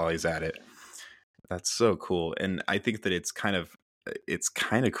else while he's at it. That's so cool. And I think that it's kind of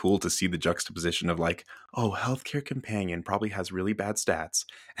cool to see the juxtaposition of like, oh, healthcare companion probably has really bad stats,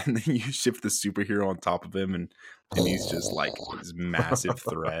 and then you shift the superhero on top of him, and he's just like this massive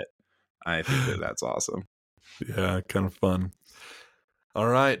threat. I think that that's awesome. Yeah, kind of fun. All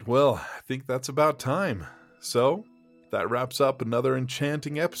right, well, I think that's about time. So that wraps up another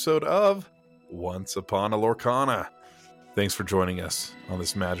enchanting episode of Once Upon a Lorcana. Thanks for joining us on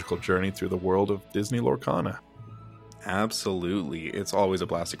this magical journey through the world of Disney Lorcana. Absolutely. It's always a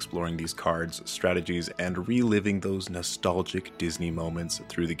blast exploring these cards, strategies, and reliving those nostalgic Disney moments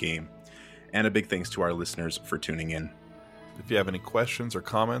through the game. And a big thanks to our listeners for tuning in. If you have any questions or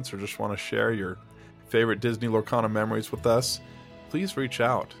comments or just want to share your favorite Disney Lorcana memories with us, please reach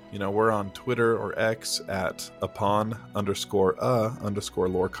out. We're on Twitter or X at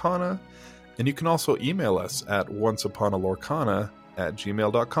upon_a_Lorcana. And you can also email us at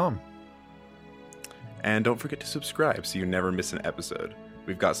onceuponalorcana@gmail.com. And don't forget to subscribe so you never miss an episode.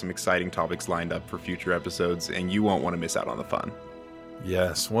 We've got some exciting topics lined up for future episodes, and you won't want to miss out on the fun.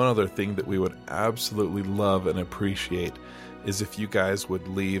 Yes, one other thing that we would absolutely love and appreciate is if you guys would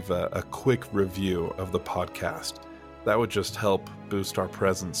leave a quick review of the podcast. That would just help boost our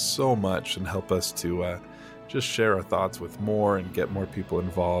presence so much and help us to just share our thoughts with more and get more people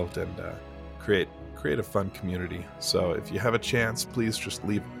involved and create a fun community. So if you have a chance, please just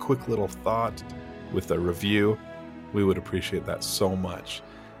leave a quick little thought with a review. We would appreciate that so much.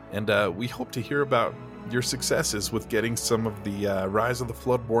 And we hope to hear about your successes with getting some of the Rise of the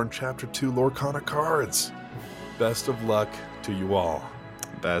Floodborn Chapter 2 Lorcana cards. Best of luck to you all.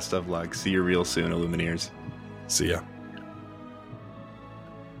 Best of luck. See you real soon, Illumineers. See ya.